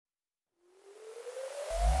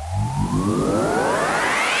Hey,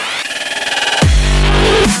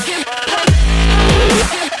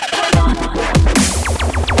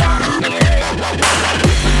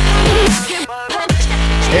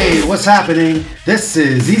 what's happening? This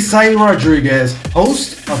is Isai Rodriguez,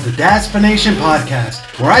 host of the Daspination Podcast,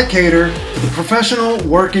 where I cater to the professional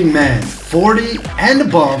working man, 40 and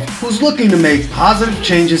above, who's looking to make positive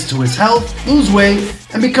changes to his health, lose weight,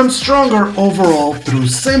 and become stronger overall through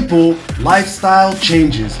simple lifestyle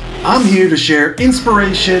changes. I'm here to share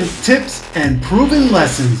inspiration, tips, and proven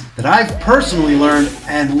lessons that I've personally learned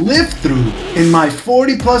and lived through in my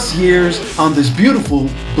 40 plus years on this beautiful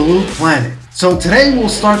blue planet. So today we'll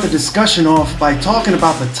start the discussion off by talking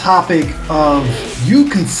about the topic of you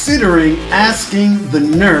considering asking the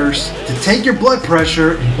nurse to take your blood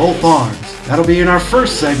pressure in both arms. That'll be in our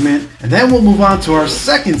first segment, and then we'll move on to our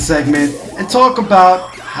second segment and talk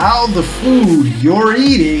about how the food you're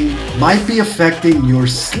eating might be affecting your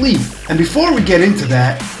sleep. And before we get into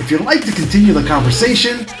that, if you'd like to continue the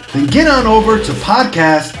conversation, then get on over to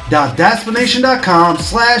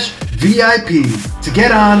podcast.daspination.com/VIP to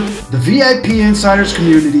get on the VIP Insiders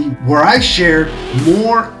community, where I share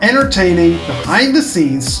more entertaining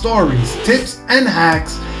behind-the-scenes stories, tips, and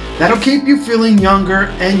hacks that'll keep you feeling younger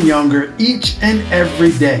and younger each and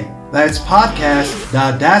every day. That's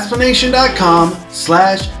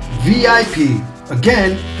podcast.daspination.com/VIP.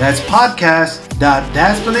 Again, that's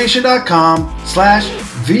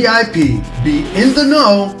podcast.daspination.com/VIP. Be in the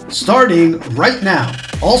know starting right now.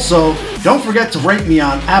 Also, don't forget to rate me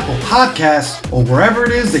on Apple Podcasts or wherever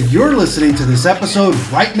it is that you're listening to this episode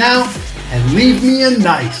right now, and leave me a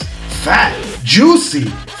nice, fat, juicy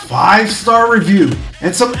 5-star review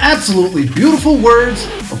and some absolutely beautiful words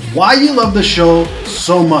of why you love the show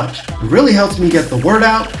so much. It really helps me get the word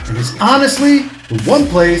out and is honestly the one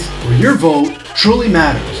place where your vote truly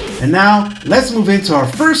matters. And now let's move into our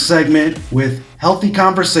first segment with Healthy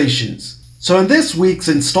Conversations. So in this week's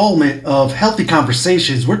installment of Healthy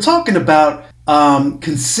Conversations, we're talking about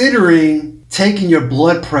considering taking your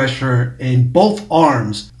blood pressure in both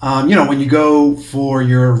arms, when you go for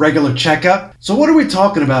your regular checkup. So what are we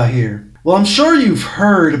talking about here? Well, I'm sure you've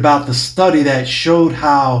heard about the study that showed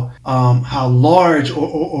how large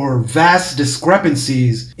or vast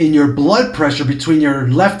discrepancies in your blood pressure between your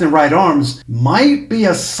left and right arms might be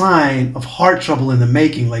a sign of heart trouble in the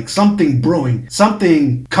making, like something brewing,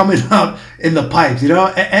 something coming up in the pipes,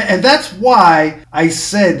 and that's why I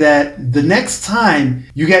said that the next time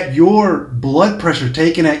you get your blood pressure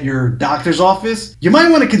taken at your doctor's office, you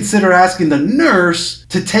might want to consider asking the nurse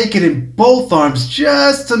to take it in both arms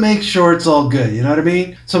just to make sure it's all good. You know what I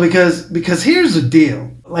mean? So because here's the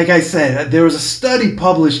deal. Like I said, there was a study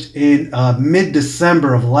published in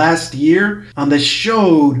mid-December of last year that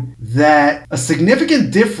showed that a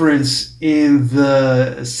significant difference in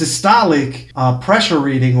the systolic pressure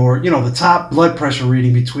reading, or the top blood pressure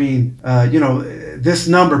reading between this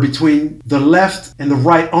number between the left and the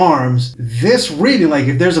right arms, this reading, like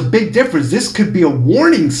if there's a big difference, this could be a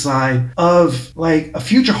warning sign of like a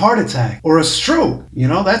future heart attack or a stroke.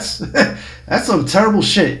 That's that's some terrible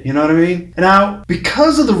shit. You know what I mean? Now,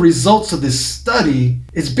 because of the results of this study,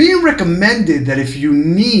 it's being recommended that if you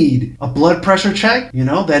need a blood pressure check,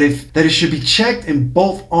 that it should be checked in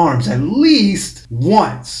both arms at least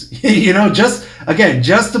once, just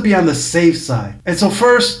to be on the safe side. And so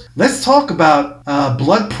first, let's talk about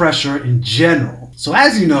blood pressure in general. So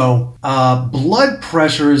as you know, blood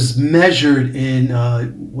pressure is measured in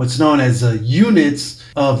what's known as units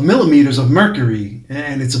of millimeters of mercury,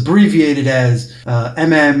 and it's abbreviated as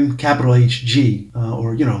mm, capital Hg,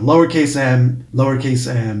 or lowercase m, lowercase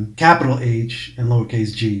m, capital H, and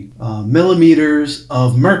lowercase g, millimeters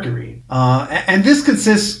of mercury. And this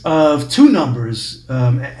consists of two numbers,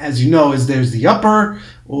 as you know, there's the upper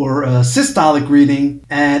or systolic reading,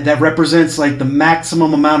 and that represents like the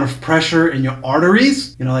maximum amount of pressure in your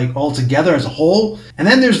arteries, like all together as a whole. And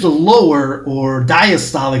then there's the lower or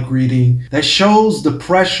diastolic reading that shows the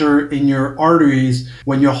pressure in your arteries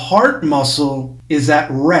when your heart muscle is at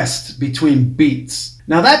rest between beats.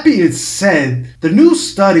 Now, that being said, the new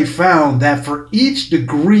study found that for each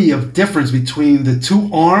degree of difference between the two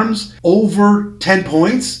arms over 10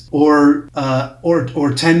 points or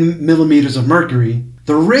 10 millimeters of mercury,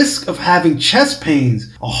 the risk of having chest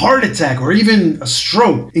pains, a heart attack, or even a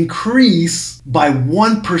stroke increase by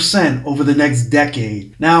 1% over the next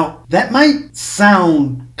decade. Now, that might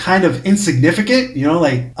sound kind of insignificant,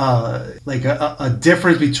 like a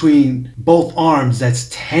difference between both arms that's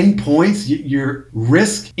 10 points. Your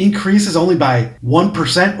risk increases only by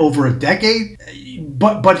 1% over a decade.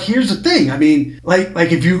 but here's the thing. I mean,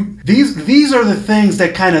 like if you these are the things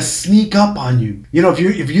that kind of sneak up on you. You know,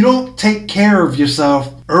 if you don't take care of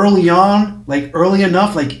yourself early on, like early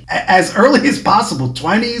enough, like as early as possible,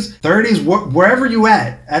 20s, 30s, wherever you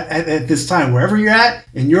at this time, wherever you're at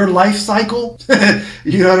in your life cycle,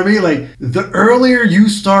 you know what I mean? Like the earlier you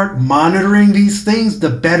start monitoring these things, the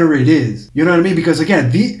better it is. You know what I mean? Because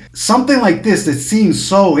again, something like this that seems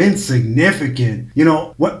so insignificant, you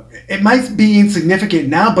know, what it might be insignificant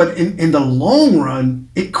now, but in the long run,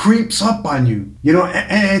 it creeps up on you, you know,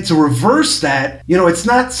 and to reverse that, you know, it's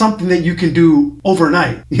not something that you can do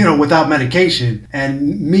overnight, you know, without medication.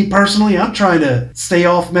 And me personally, I'm trying to stay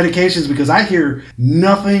off medications because I hear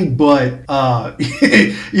nothing but,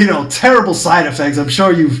 you know, terrible side effects. I'm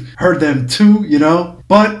sure you've heard them too, you know,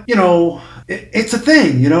 but, you know, it's a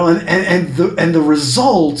thing, you know, and the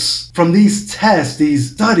results from these tests,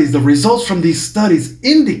 these studies, the results from these studies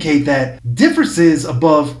indicate that differences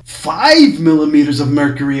above 5 millimeters of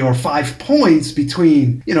mercury or 5 points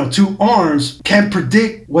between, you know, two arms can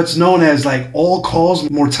predict what's known as like all-cause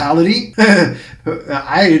mortality.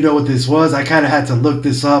 I didn't know what this was. I kind of had to look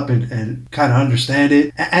this up and kind of understand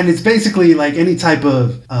it. And it's basically like any type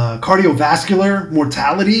of cardiovascular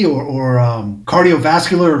mortality or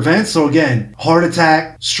cardiovascular events. So again, heart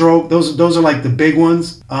attack, stroke, those are like the big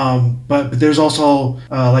ones. But there's also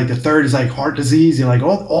like the third is like heart disease, you know, like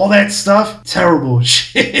all that stuff, terrible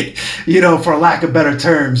shit, you know, for lack of better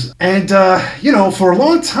terms. And, you know, for a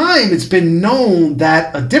long time, it's been known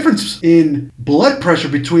that a difference in blood pressure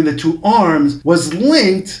between the two arms was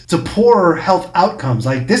linked to poorer health outcomes.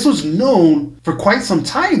 Like this was known for quite some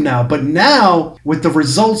time now, but now with the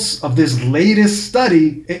results of this latest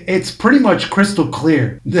study, it's pretty much crystal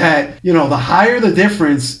clear that, you know, the higher the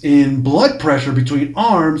difference in blood pressure between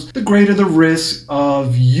arms, the greater the risk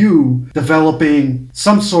of you developing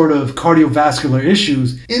some sort of cardiovascular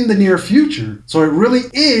issues in the near future. So it really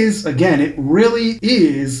is, again, it really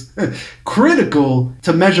is critical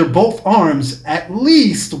to measure both arms at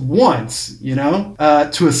least once, you know,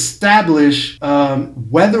 to establish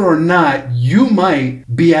whether or not you might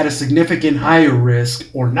be at a significant higher risk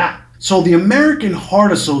or not. So the American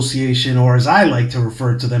Heart Association, or as I like to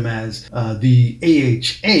refer to them as the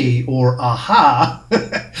AHA or AHA,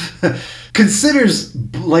 considers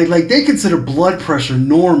like they consider blood pressure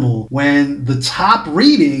normal when the top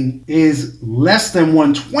reading is less than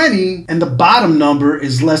 120 and the bottom number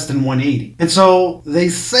is less than 180. And so they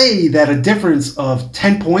say that a difference of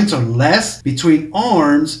 10 points or less between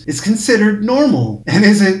arms is considered normal and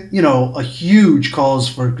isn't, you know, a huge cause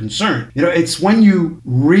for concern. You know, it's when you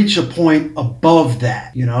reach a point above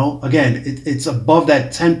that, you know, again, it's above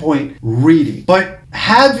that 10-point reading. But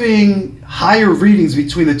having higher readings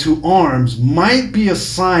between the two arms might be a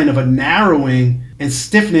sign of a narrowing and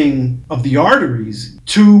stiffening of the arteries,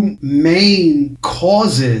 two main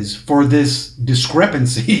causes for this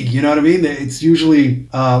discrepancy. You know what I mean? It's usually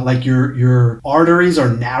like your arteries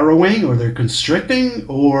are narrowing or they're constricting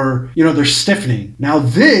or, you know, they're stiffening. Now,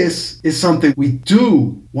 this is something we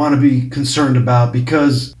do want to be concerned about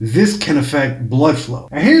because this can affect blood flow.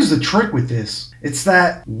 And here's the trick with this. It's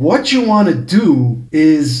that what you want to do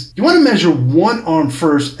is you want to measure one arm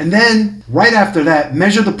first and then right after that,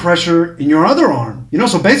 measure the pressure in your other arm. You know,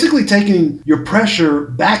 so basically taking your pressure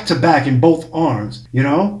back to back in both arms, you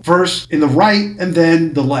know, first in the right and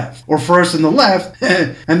then the left, or first in the left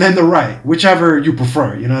and then the right, whichever you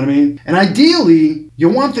prefer, you know what I mean? And ideally, you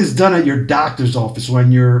want this done at your doctor's office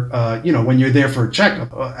when you're, you know, when you're there for a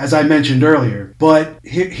checkup, as I mentioned earlier. But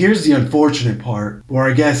here's the unfortunate part, or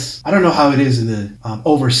I guess, I don't know how it is in the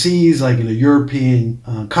overseas, like in the European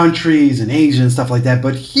countries and Asia and stuff like that.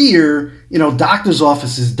 But here, you know, doctor's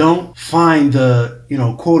offices don't find the, you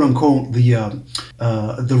know, quote unquote,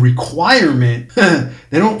 the requirement.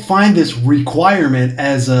 They don't find this requirement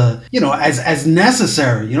as a, you know, as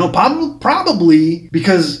necessary, you know, probably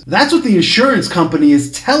because that's what the insurance company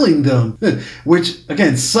is telling them, which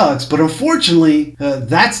again sucks. But unfortunately,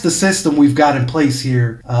 that's the system we've got in place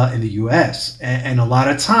here in the US. And a lot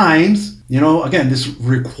of times, you know, again, this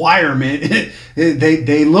requirement,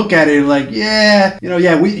 they look at it like, yeah, you know,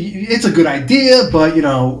 yeah, it's a good idea, but, you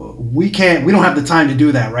know, we don't have the time to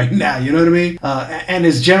do that right now. You know what I mean? And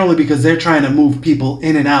it's generally because they're trying to move people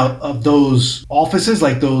in and out of those offices,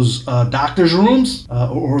 like those doctor's rooms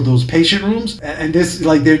or those patient rooms. And this,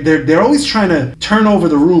 like, they're always trying to turn over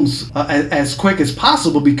the rooms as quick as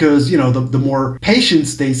possible because, you know, the more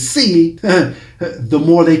patients they see, the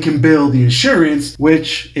more they can bill the insurance,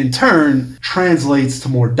 which in turn translates to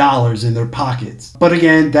more dollars in their pockets. But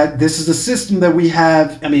again, this is the system that we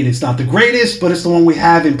have. I mean, it's not the greatest, but it's the one we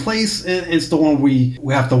have in place. It's the one we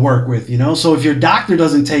have to work with, So if your doctor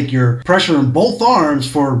doesn't take your pressure in both arms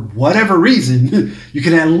for whatever reason, you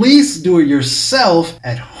can at least do it yourself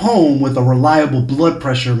at home with a reliable blood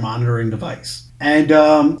pressure monitoring device. And,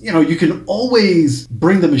 you can always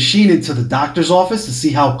bring the machine into the doctor's office to see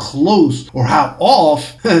how close or how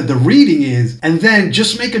off the reading is. And then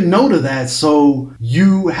just make a note of that so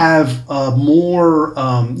you have more,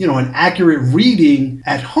 an accurate reading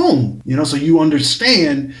at home, so you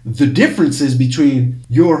understand the differences between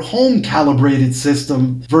your home calibrated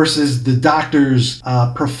system versus the doctor's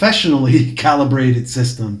professionally calibrated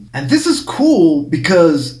system. And this is cool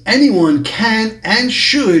because anyone can and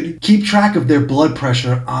should keep track of their blood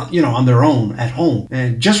pressure on their own at home.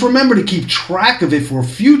 And just remember to keep track of it for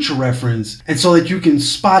future reference, and so that you can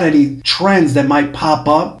spot any trends that might pop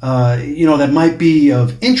up, that might be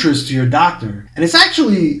of interest to your doctor. And it's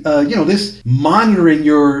actually, this monitoring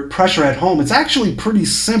your pressure at home, it's actually pretty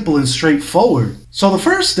simple and straightforward. So the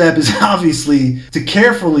first step is obviously to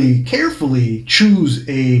carefully choose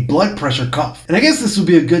a blood pressure cuff. And I guess this would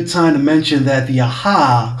be a good time to mention that the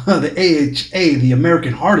AHA, the AHA, the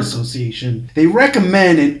American Heart Association, they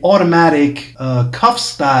recommend an automatic cuff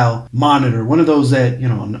style monitor. One of those that,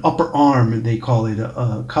 an upper arm, they call it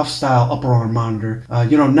a cuff style upper arm monitor.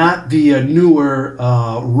 Not the newer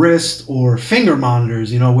wrist or finger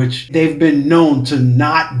monitors, which they've been known to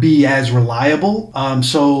not be as reliable.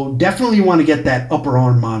 So definitely you want to get that upper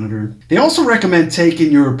arm monitor. They also recommend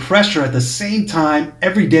taking your pressure at the same time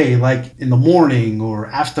every day, like in the morning or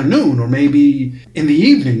afternoon, or maybe in the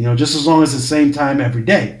evening, just as long as it's the same time every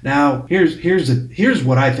day. Now, here's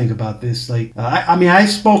what I think about this. Like, I've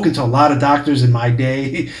spoken to a lot of doctors in my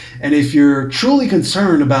day, and if you're truly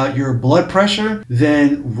concerned about your blood pressure,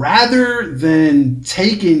 then rather than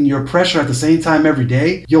taking your pressure at the same time every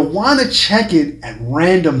day, you'll want to check it at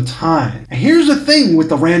random time. And here's the thing with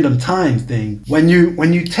the random time thing. When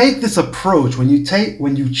you take this approach, when you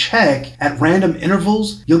check at random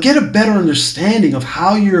intervals, you'll get a better understanding of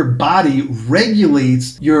how your body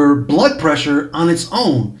regulates your blood pressure on its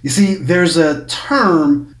own. You see, there's a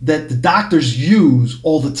term that the doctors use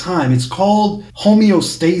all the time. It's called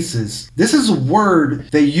homeostasis. This is a word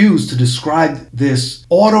they use to describe this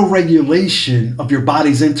auto-regulation of your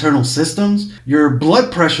body's internal systems, your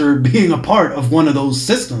blood pressure being a part of one of those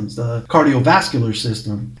systems, the cardiovascular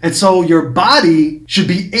system. And so your body should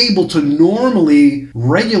be able to normally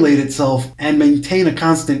regulate itself and maintain a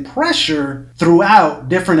constant pressure throughout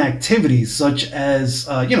different activities, such as,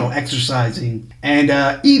 exercising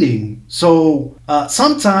and eating. So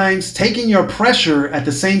sometimes taking your pressure at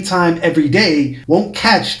the same time every day won't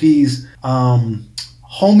catch these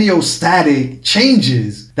homeostatic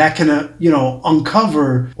changes that can,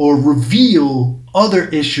 uncover or reveal other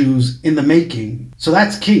issues in the making. So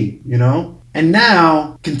that's key, And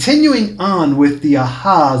now, continuing on with the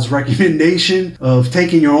AHA's recommendation of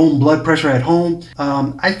taking your own blood pressure at home,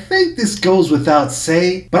 I think this goes without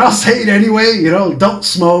say, but I'll say it anyway. Don't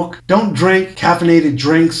smoke, don't drink caffeinated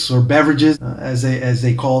drinks or beverages, as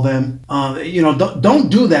they call them. Don't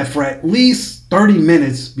do that for at least 30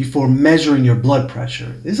 minutes before measuring your blood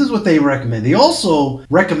pressure. This is what they recommend. They also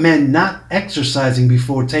recommend not exercising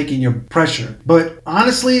before taking your pressure. But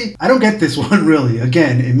honestly, I don't get this one really.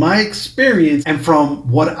 Again, in my experience and from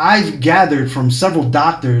what I've gathered from several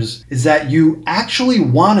doctors is that you actually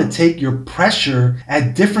want to take your pressure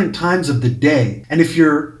at different times of the day. And if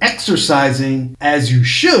you're exercising as you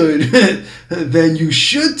should, then you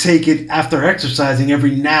should take it after exercising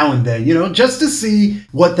every now and then, just to see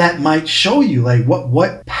what that might show you. Like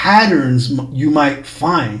what patterns you might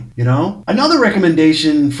find, Another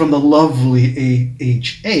recommendation from the lovely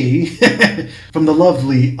AHA, from the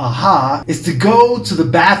lovely AHA, is to go to the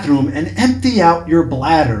bathroom and empty out your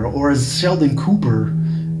bladder, or as Sheldon Cooper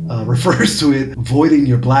refers to it, voiding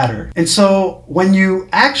your bladder. And so when you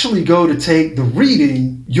actually go to take the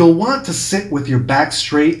reading, you'll want to sit with your back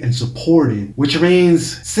straight and supported, which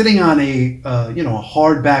means sitting on a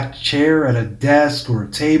hard-backed chair at a desk or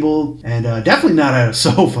a table, and definitely not at a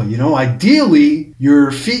sofa. Ideally,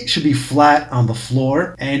 your feet should be flat on the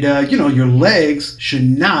floor, and your legs should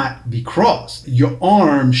not be crossed. Your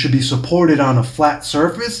arms should be supported on a flat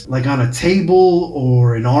surface, like on a table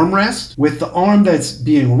or an armrest, with the arm that's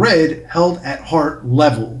being read held at heart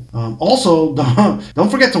level. Also, don't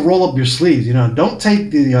forget to roll up your sleeves. Don't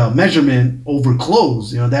take the measurement over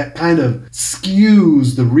close. That kind of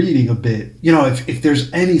skews the reading a bit. If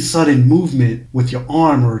there's any sudden movement with your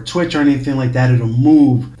arm or a twitch or anything like that, it'll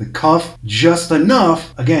move the cuff just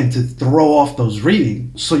enough, again, to throw off those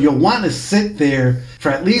readings. So you'll want to sit there for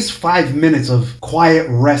at least 5 minutes of quiet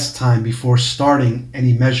rest time before starting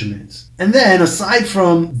any measurements. And then, aside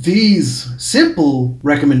from these simple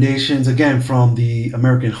recommendations, again, from the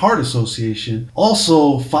American Heart Association,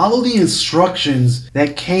 also follow the instructions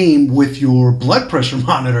that came with your blood pressure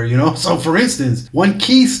monitor, So, for instance, one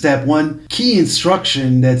key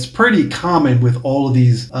instruction that's pretty common with all of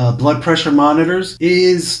these blood pressure monitors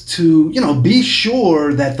is to, be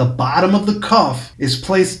sure that the bottom of the cuff is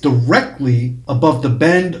placed directly above the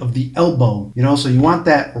bend of the elbow, So you want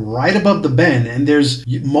that right above the bend. And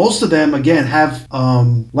most of them, again, have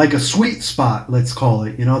like a sweet spot, let's call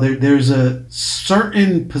it. There's a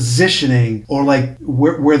certain positioning, or like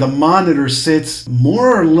where the monitor sits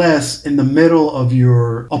more or less in the middle of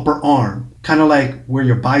your upper arm, kind of like where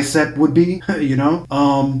your bicep would be,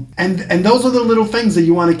 and those are the little things that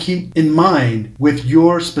you want to keep in mind with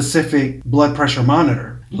your specific blood pressure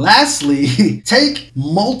monitor. Lastly, take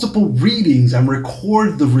multiple readings and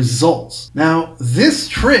record the results. Now, this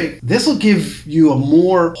will give you a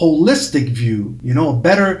more holistic view, a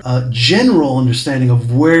better general understanding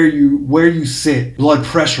of where you sit blood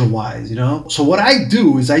pressure wise, So what I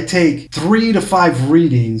do is I take 3 to 5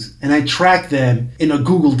 readings and I track them in a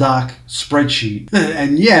Google Doc spreadsheet.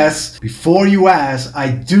 And yes, before you ask, I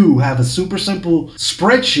do have a super simple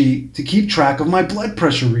spreadsheet to keep track of my blood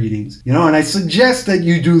pressure readings, and I suggest that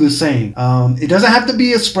you do the same. It doesn't have to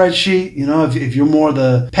be a spreadsheet, if you're more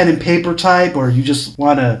the pen and paper type, or you just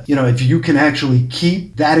want to, if you can actually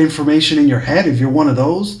keep that information in your head, if you're one of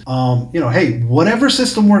those, hey, whatever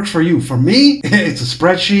system works for you. For me, it's a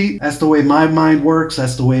spreadsheet. That's the way my mind works.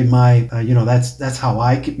 That's the way that's how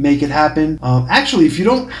I can make it happen. Actually, if you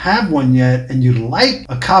don't have one yet and you'd like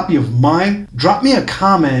a copy of mine, drop me a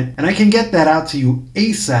comment and I can get that out to you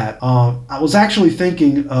ASAP. I was actually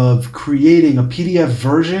thinking of creating a PDF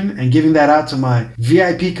version and giving that out to my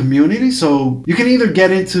VIP community. So you can either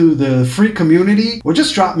get into the free community or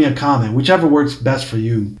just drop me a comment, whichever works best for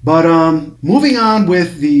you. But moving on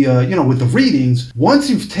with the with the readings, once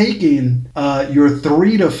you've taken your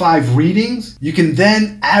 3 to 5 readings, you can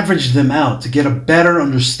then average them out to get a better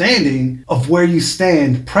understanding of where you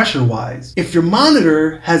stand pressure-wise. If your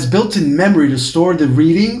monitor has built-in memory to store the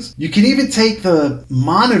readings, you can even take the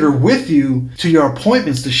monitor with you to your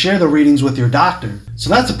appointments to share the readings with your doctor. So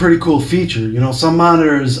that's a pretty cool feature. Some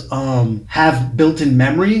monitors have built-in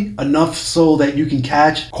memory enough so that you can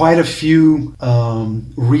catch quite a few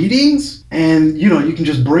readings, and you can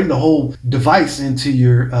just bring the whole device into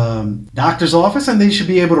your doctor's office and they should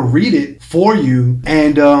be able to read it for you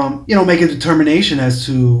and make a determination as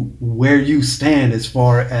to where you stand as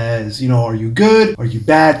far as are you good, are you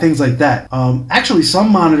bad, things like that. Actually,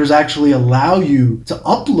 some monitors actually allow you to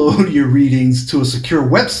upload your readings to a secure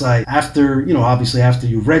website after obviously after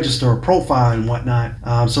you register a profile and whatnot.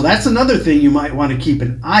 So that's another thing you might want to keep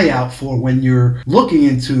an eye out for when you're looking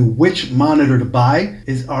into which monitor to buy.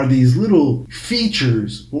 Are these little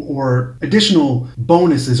features or additional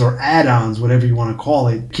bonuses or add-ons, whatever you want to call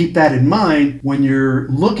it. Keep that in mind when you're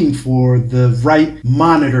looking for the right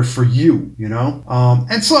monitor for you,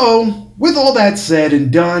 And so, with all that said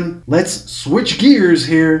and done, let's switch gears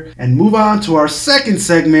here and move on to our second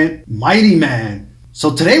segment, Mighty Man.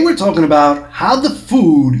 So today we're talking about how the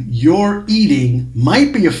food you're eating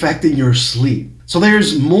might be affecting your sleep. So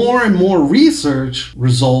there's more and more research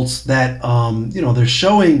results that, they're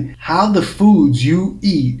showing how the foods you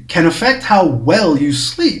eat can affect how well you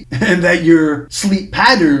sleep and that your sleep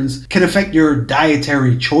patterns can affect your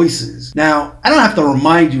dietary choices. Now, I don't have to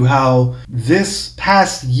remind you how this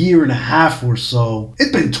past year and a half or so,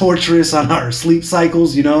 it's been torturous on our sleep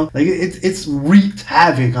cycles, it's wreaked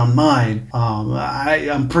havoc on mine.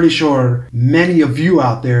 I'm pretty sure many of you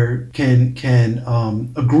out there can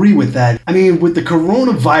agree with that. I mean, with the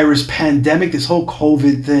coronavirus pandemic, this whole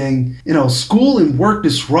COVID thing, school and work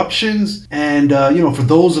disruptions, and, for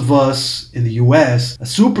those of us in the U.S., a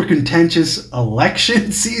super contentious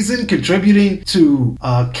election season contributing to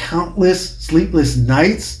countless sleepless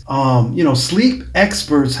nights. Sleep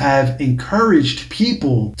experts have encouraged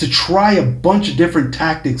people to try a bunch of different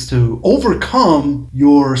tactics to overcome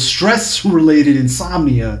your stress-related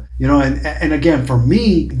insomnia. And again, for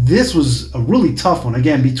me, this was a really tough one.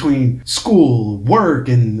 Again, between school, work,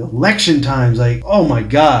 and election times, like, oh my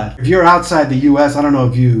God. If you're outside the US, I don't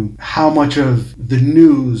know how much of the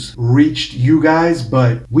news reached you guys,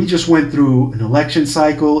 but we just went through an election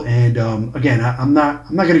cycle. And again, I'm not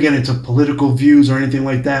going to get into political views or anything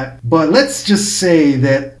like that, but let's just say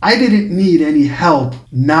that I didn't need any help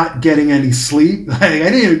not getting any sleep. Like,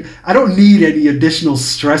 I don't need any additional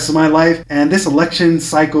stress in my life. And this election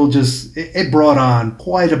cycle it brought on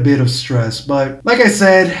quite a bit of stress. But like I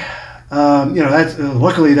said,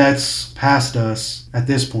 luckily that's past us at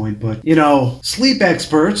this point. But sleep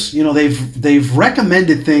experts, they've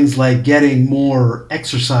recommended things like getting more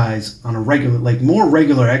exercise on a more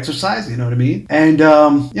regular exercise, you know what I mean, and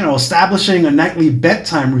establishing a nightly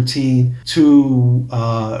bedtime routine to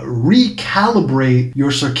recalibrate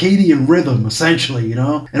your circadian rhythm, essentially,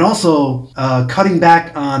 and also cutting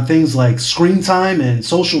back on things like screen time and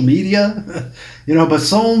social media. But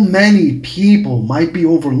so many people might be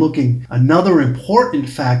overlooking another important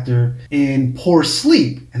factor in poor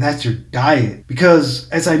sleep, and that's your diet. Because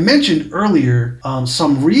as I mentioned earlier,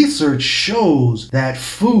 some research shows that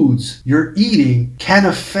foods you're eating can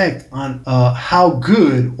affect on how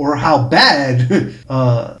good or how bad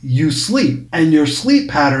you sleep, and your sleep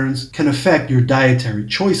patterns can affect your dietary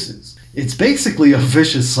choices. It's basically a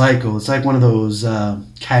vicious cycle. It's like one of those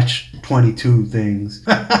catch-22 things.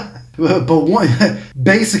 But one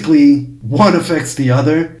affects the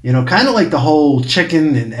other, kind of like the whole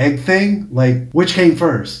chicken and egg thing, like which came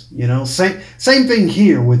first, same thing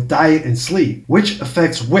here with diet and sleep. Which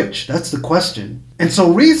affects which? That's the question. And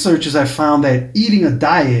so researchers have found that eating a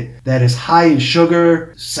diet that is high in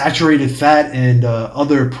sugar, saturated fat, and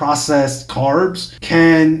other processed carbs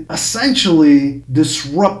can essentially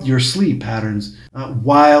disrupt your sleep patterns,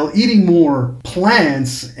 while eating more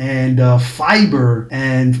plants and fiber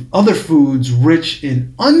and other foods rich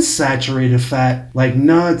in unsaturated fat like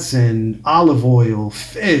nuts and olive oil,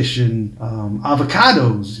 fish, and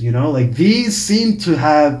avocados, like these seem to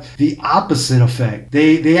have the opposite effect.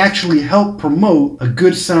 They actually help promote a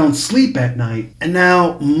good sound sleep at night. And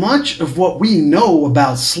now much of what we know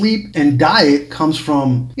about sleep and diet comes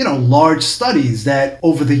from, large studies that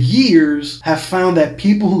over the years have found that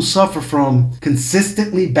people who suffer from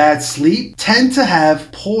consistently bad sleep tend to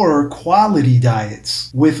have poorer quality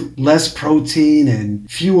diets with less protein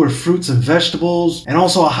and fewer fruits and vegetables, and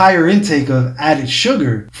also a higher intake of added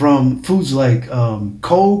sugar from foods like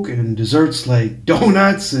Coke and desserts like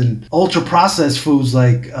donuts and ultra processed foods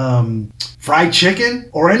like fried chicken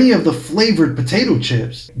or any of the flavored potato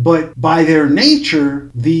chips. But by their nature,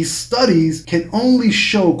 these studies can only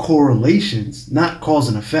show correlations, not cause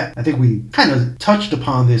and effect. I think we kind of touched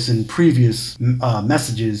upon this in previous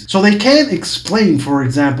messages. So they can't explain, for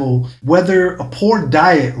example, whether a poor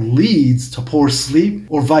diet leads to poor sleep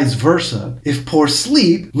or vice versa, if poor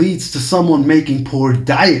sleep leads to someone making poor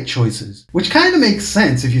diet choices. Which kind of makes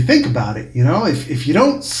sense if you think about it, if you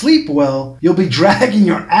don't sleep well, you'll be dragging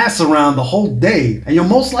your ass around the whole day, and you'll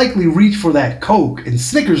most likely reach for that Coke and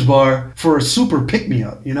Snickers bar for a super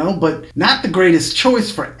pick-me-up, but not the greatest choice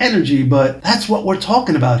for energy. But that's what we're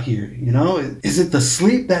talking about here, Is it the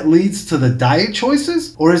sleep that leads to the diet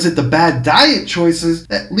choices, or is it the bad diet choices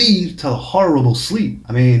that lead to the horrible sleep?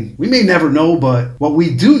 I mean, we may never know, but what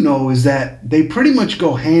we do know is that they pretty much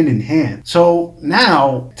go hand in hand. So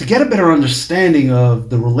now, to get a better understanding of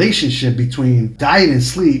the relationship between diet and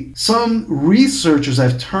sleep, some researchers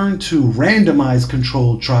have turned to randomized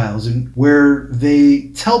controlled trials where they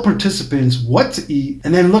tell participants what to eat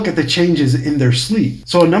and then look at the changes in their sleep.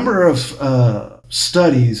 So a number of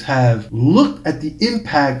studies have looked at the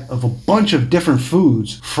impact of a bunch of different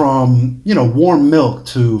foods, from warm milk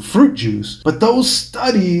to fruit juice, but those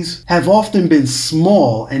studies have often been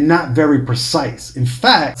small and not very precise. In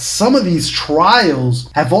fact, some of these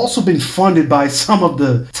trials have also been funded by some of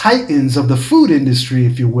the titans of the food industry,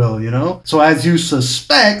 if you will, so as you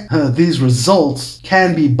suspect, these results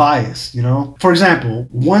can be biased. For example,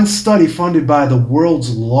 one study funded by the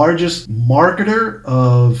world's largest marketer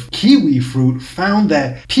of kiwi fruit found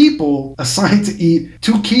that people assigned to eat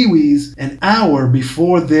 2 kiwis an hour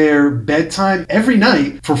before their bedtime every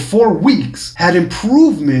night for 4 weeks had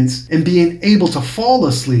improvements in being able to fall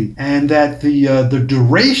asleep, and that the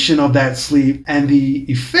duration of that sleep and the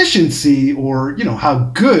efficiency, or how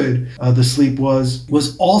good the sleep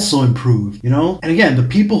was also improved. And again, the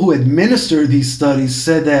people who administered these studies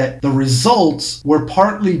said that the results were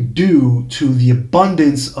partly due to the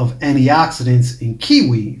abundance of antioxidants in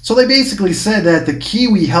kiwi. So they basically said that the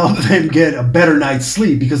kiwi helped them get a better night's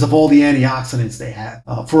sleep because of all the antioxidants they have,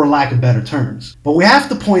 for a lack of better terms. But we have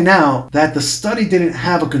to point out that the study didn't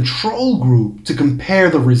have a control group to compare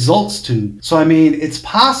the results to. So, I mean, it's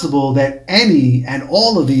possible that any and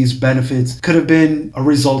all of these benefits could have been a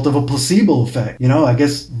result of a placebo effect. I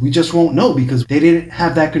guess we just won't know because they didn't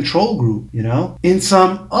have that control group, In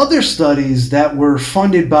some other studies that were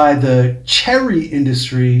funded by the cherry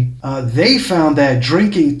industry, they found that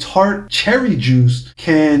drinking tart cherry juice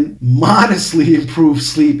can modestly improve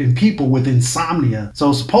sleep in people with insomnia.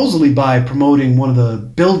 So supposedly by promoting one of the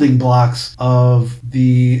building blocks of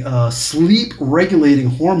the sleep regulating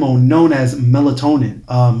hormone known as melatonin.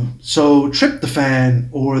 So tryptophan,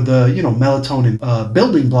 or the melatonin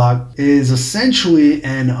building block, is essentially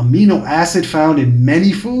an amino acid found in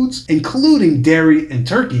many foods, including dairy and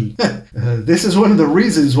turkey. This is one of the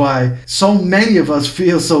reasons why so many of us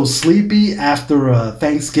feel so sleepy after a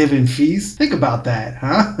Thanksgiving feast. Think about that,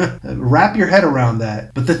 huh? Wrap your head around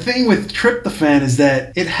that. But the thing with tryptophan is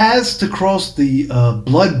that it has to cross the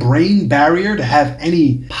blood-brain barrier to have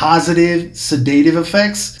any positive sedative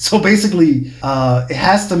effects. So basically, it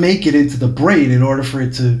has to make it into the brain in order for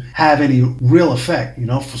it to have any real effect,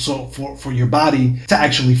 for your body to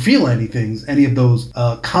actually feel anything, any of those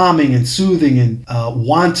calming and soothing and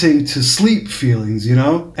wanting to sleep feelings,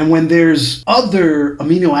 And when there's other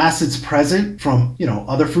amino acids present from,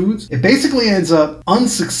 other foods, it basically ends up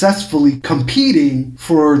unsuccessfully competing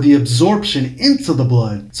for the absorption into the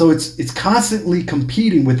blood. So it's constantly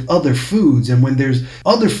competing with other foods. And when there's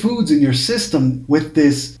other foods in your system with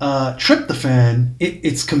this tryptophan,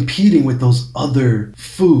 it's competing with those other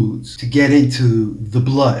foods to get into the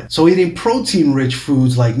blood. So eating protein-rich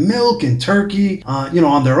foods like milk and turkey,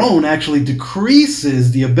 on their own actually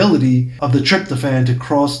decreases the ability of the tryptophan to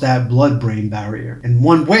cross that blood-brain barrier. And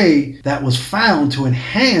one way that was found to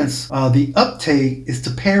enhance the uptake is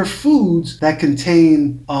to pair foods that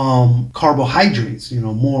contain carbohydrates,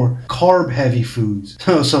 more carb-heavy foods.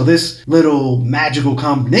 So this little magical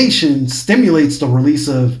combination stimulates the release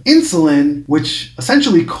of insulin, which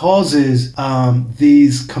essentially causes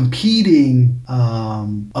these competing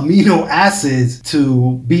amino acids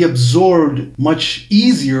to be absorbed much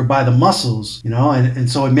easier by the muscles, and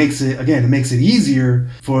so it makes it easier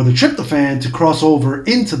for the tryptophan to cross over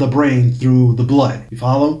into the brain through the blood. You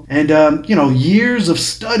follow? And years of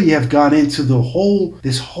study have gone into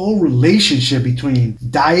this whole relationship between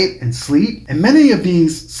diet and sleep, and many of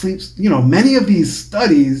these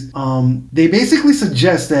studies, they basically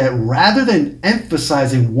suggest that rather than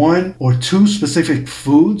emphasizing one or two specific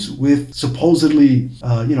foods with supposedly,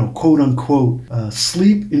 quote unquote,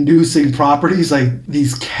 sleep-inducing properties, like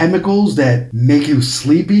these chemicals that make you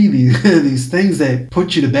sleepy, these things that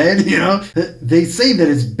put you to bed, they say that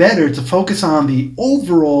it's better to focus on the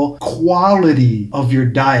overall quality of your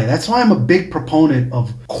diet. That's why I'm a big proponent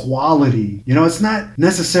of quality. It's not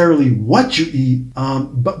necessarily what you eat,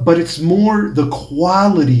 but it's more the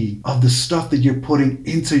quality of the stuff that you're putting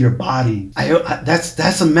into your body.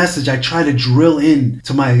 That's a message I try to drill in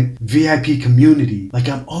to my VIP community. Like,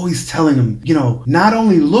 I'm always telling them, not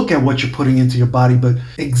only look at what you're putting into your body, but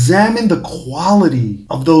examine the quality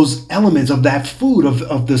of those elements, of that food,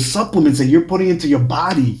 of the supplements that you're putting into your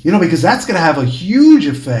body, because that's going to have a huge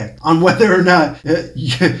effect on whether or not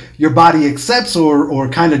your body accepts or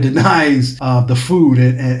kind of denies the food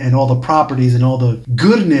and all the properties and all the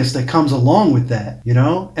goodness that comes along with that,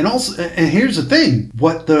 And also, and here's the thing,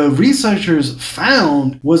 what the researchers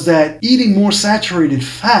found was that eating more saturated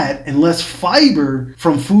fat and less fiber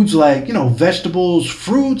from foods like, vegetables,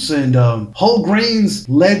 fruits, and whole grains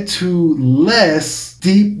led to less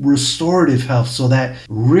deep restorative health. So that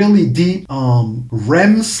really deep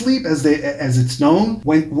REM sleep, as it's known,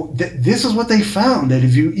 this is what they found, that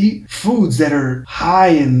if you eat foods that are high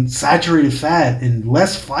in saturated fat and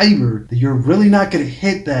less fiber, that you're really not going to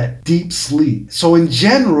hit that deep sleep. So in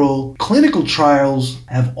general, clinical trials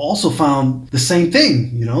have also found the same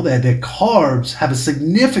thing, that carbs have a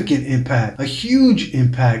significant impact, a huge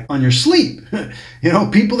impact on your sleep.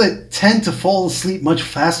 People that tend to fall asleep much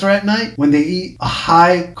faster at night when they eat a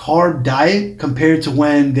high carb diet compared to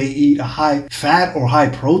when they eat a high fat or high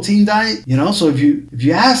protein diet, so if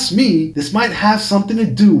you ask me, this might have something to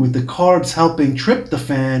do with the carbs helping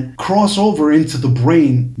tryptophan cross over into the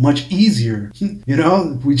brain much easier.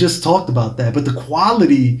 We just talked about that, but the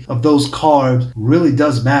quality of those carbs really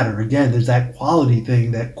does matter. Again, there's that quality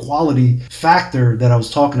thing, that quality factor that I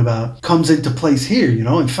was talking about comes into place here.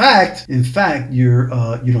 In fact, your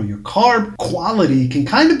carb quality can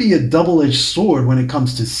kind of be a double-edged sword when it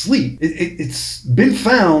comes to sleep. It's been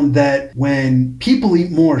found that when people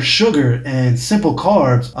eat more sugar and simple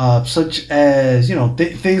carbs, such as,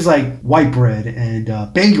 things like white bread and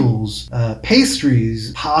bagels,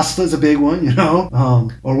 pastries, pasta is a big one,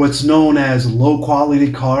 or what's known as low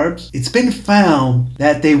quality carbs, it's been found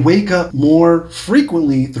that they wake up more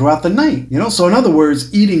frequently throughout the night. So in other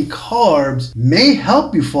words, eating carbs may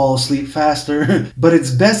help you fall asleep faster, but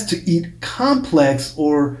it's best to eat complex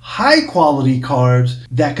or high quality carbs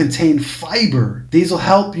that contain fiber. These will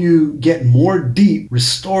help you get more deep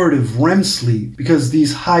restorative REM sleep, because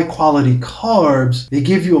these high quality carbs, they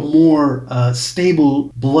give you a more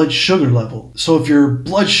stable blood sugar level. So if your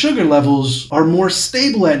blood sugar levels are more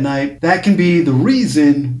stable at night, that can be the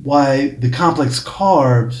reason why the complex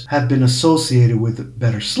carbs have been associated with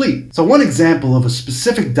better sleep. So one example of a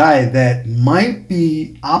specific diet that might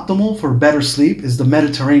be optimal for better sleep is the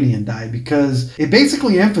Mediterranean diet, because it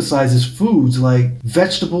basically emphasizes foods like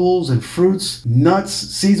vegetables and fruits, nuts,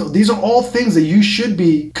 seeds. These are all things that you should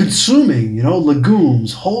be consuming,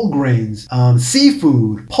 legumes, whole grains,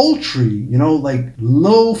 seafood, poultry, like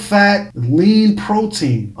low fat, lean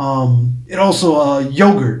protein. It also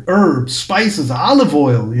yogurt, herbs, spices, olive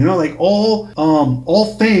oil, like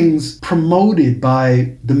all things promoted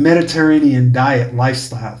by the Mediterranean diet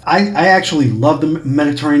lifestyle. I actually love the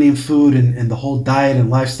Mediterranean food and the whole diet and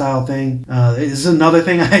lifestyle thing. This is another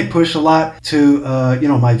thing I push a lot to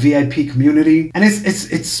my VIP community, and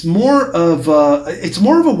it's more of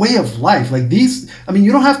a way of life. Like these,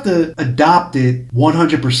 you don't have to adopt it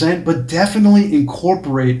 100%, but definitely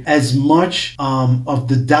incorporate as much of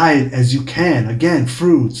the diet as you can. Again,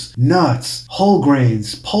 fruits, nuts, whole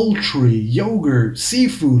grains, poultry, yogurt,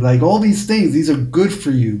 seafood, like all these things, these are good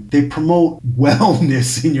for you. They promote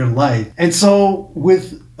wellness in your life. And so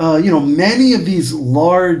with many of these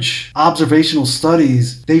large observational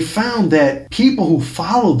studies, they found that people who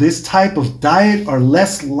follow this type of diet are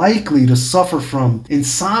less likely to suffer from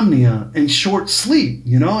insomnia and short sleep,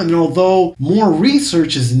 and although more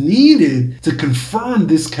research is needed to confirm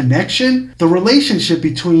this connection, the relationship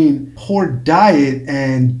between poor diet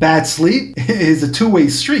and bad sleep is a two-way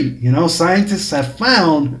street. Scientists have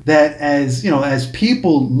found that as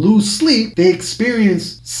people lose sleep, they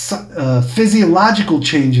experience physiological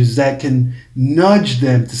changes that can nudge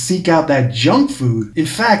them to seek out that junk food. In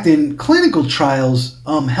fact, in clinical trials,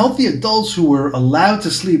 healthy adults who were allowed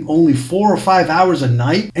to sleep only 4 or 5 hours a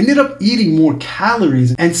night ended up eating more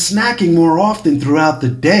calories and snacking more often throughout the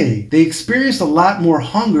day. They experienced a lot more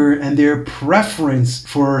hunger, and their preference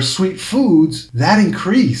for sweet foods, that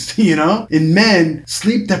increased, In men,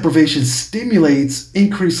 sleep deprivation stimulates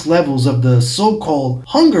increased levels of the so-called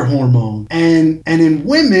hunger hormone. And in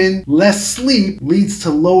women, less sleep leads to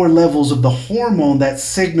lower levels of the hormone that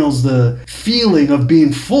signals the feeling of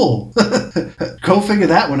being full. Go figure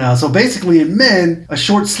that one out. So basically in men, a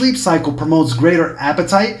short sleep cycle promotes greater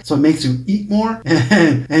appetite, so it makes you eat more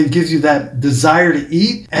and gives you that desire to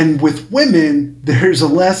eat. And with women, there's a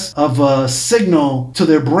less of a signal to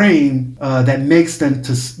their brain that makes them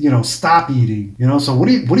to stop eating. So what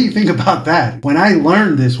do you think about that? When I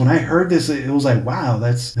learned this, when I heard this, it was like, wow,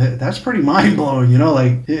 that's pretty mind-blowing.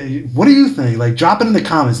 Like, what do you think? Like, drop it in the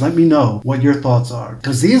comments. Let me know what your thoughts are,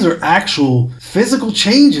 because these are actual physical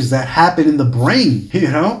changes that happen in the brain.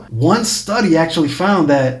 One study actually found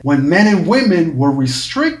that when men and women were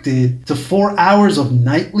restricted to 4 hours of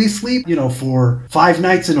nightly sleep, for 5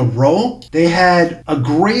 nights in a row, they had a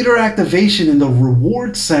greater activation in the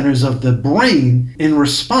reward centers of the brain in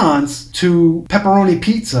response to pepperoni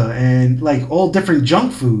pizza and like all different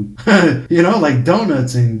junk food, like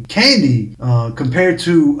donuts and candy, compared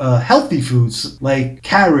to healthy foods like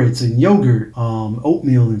carrots and yogurt,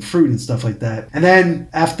 oatmeal and fruit and stuff like that. And then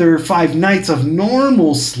after 5 nights of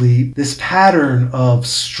normal sleep, this pattern of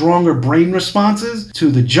stronger brain responses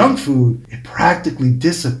to the junk food, it practically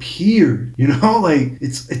disappeared. Like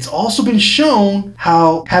it's also been shown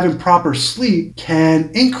how having proper sleep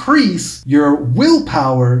can increase your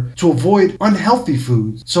willpower to avoid unhealthy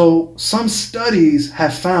foods. So some studies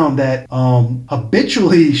have found that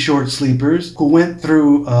habitually short sleepers who went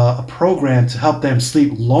through a program to help them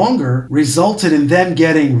sleep longer resulted in them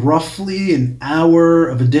getting roughly an hour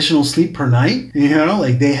of additional sleep per night.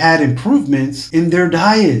 Like they had improvements in their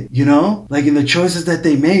diet, like in the choices that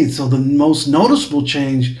they made. So the most noticeable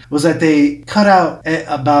change was that they cut out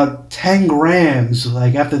about 10 grams,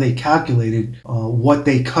 like after they calculated what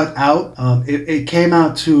they cut out, it came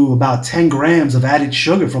out to about 10 grams of added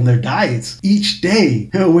sugar from their diets each day,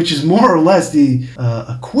 which is more or less the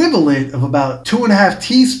equivalent of about 2.5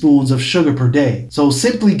 teaspoons of sugar per day. So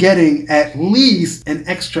simply getting getting at least an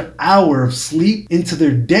extra hour of sleep into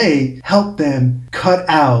their day helped them cut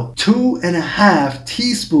out 2.5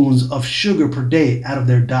 teaspoons of sugar per day out of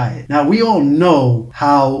their diet. Now, we all know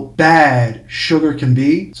how bad sugar can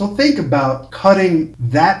be, so think about cutting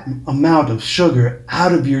that amount of sugar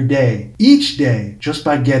out of your day each day just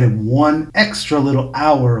by getting one extra little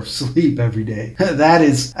hour of sleep every day.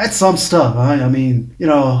 That's some stuff.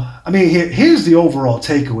 Here's the overall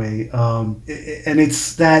takeaway, and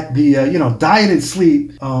it's that the diet and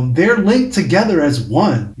sleep, they're linked together as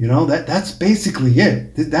one. That's basically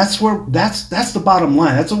it. That's the bottom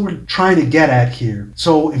line. That's what we're trying to get at here.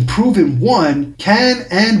 So improving one can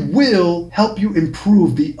and will help you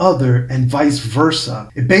improve the other, and vice versa.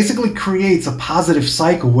 It basically creates a positive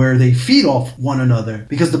cycle where they feed off one another,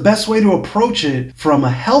 because the best way to approach it from a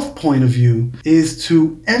health point of view is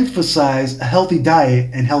to emphasize a healthy diet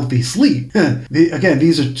and healthy sleep. Again,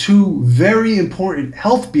 these are two very important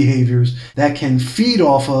health behaviors that can feed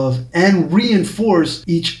off of and reinforce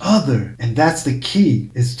each other. And that's the key,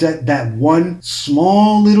 is that one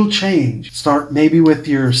small little change. Start maybe with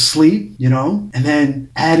your sleep, and then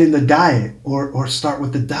add in the diet, or start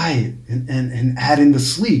with the diet and add in the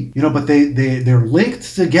sleep, but they're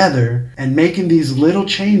linked together, and making these little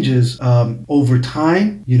changes over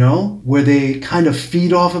time, where they kind of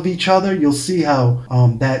feed off of each other. You'll see how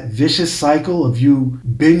that vicious cycle of you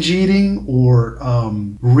binge eating or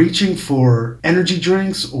reaching for energy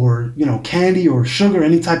drinks or candy or sugar,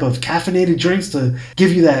 any type of caffeinated drinks to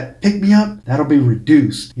give you that pick me up, that'll be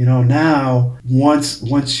reduced. Now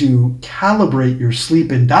once you calibrate your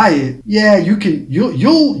sleep and diet,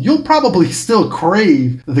 you'll probably still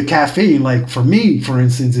crave the caffeine. Like for me, for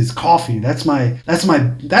instance, it's coffee. That's my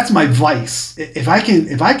vice. If I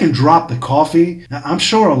can drop the coffee, I'm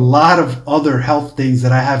sure a lot of other health things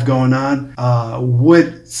that I have going on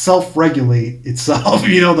would self-regulate itself.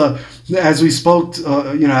 As we spoke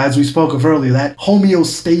of earlier, that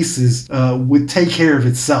homeostasis would take care of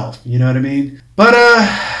itself. You know what I mean? But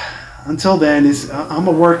until then, I'm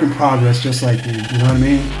a work in progress, just like you. You know what I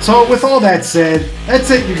mean? So with all that said, that's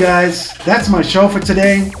it, you guys. That's my show for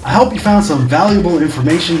today. I hope you found some valuable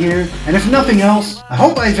information here. And if nothing else, I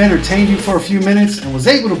hope I've entertained you for a few minutes and was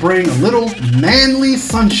able to bring a little manly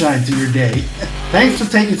sunshine to your day. Thanks for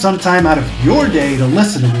taking some time out of your day to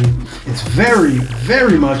listen to me. It's very,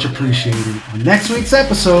 very much appreciated. On next week's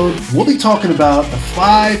episode, we'll be talking about the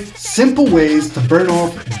 5 simple ways to burn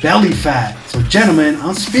off belly fat. So gentlemen,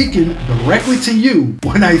 I'm speaking directly to you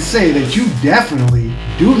when I say that you definitely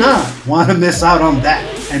do not want to miss out on that.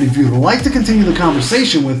 And if you'd like to continue the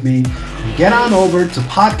conversation with me, get on over to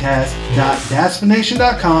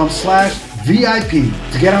podcast.daspination.com/VIP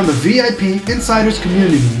to get on the VIP Insiders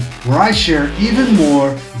community, where I share even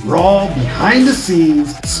more raw,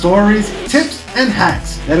 behind-the-scenes stories, tips, and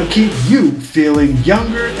hacks that'll keep you feeling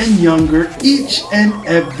younger and younger each and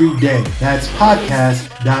every day. That's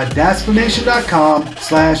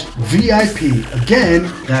podcast.daspination.com/VIP.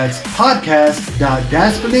 Again, that's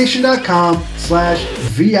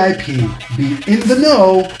podcast.daspination.com/VIP. Be in the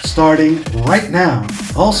know starting right now.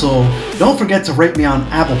 Also, don't forget to rate me on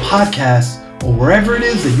Apple Podcasts or wherever it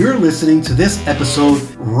is that you're listening to this episode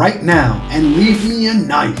right now, and leave me a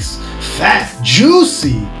nice, fat,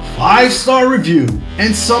 juicy 5-star review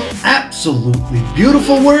and some absolutely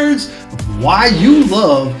beautiful words of why you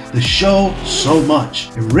love the show so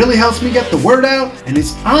much. It really helps me get the word out, and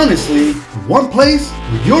it's honestly the one place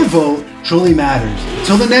where your vote truly matters.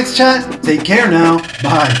 Until the next chat, take care now.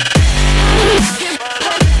 Bye.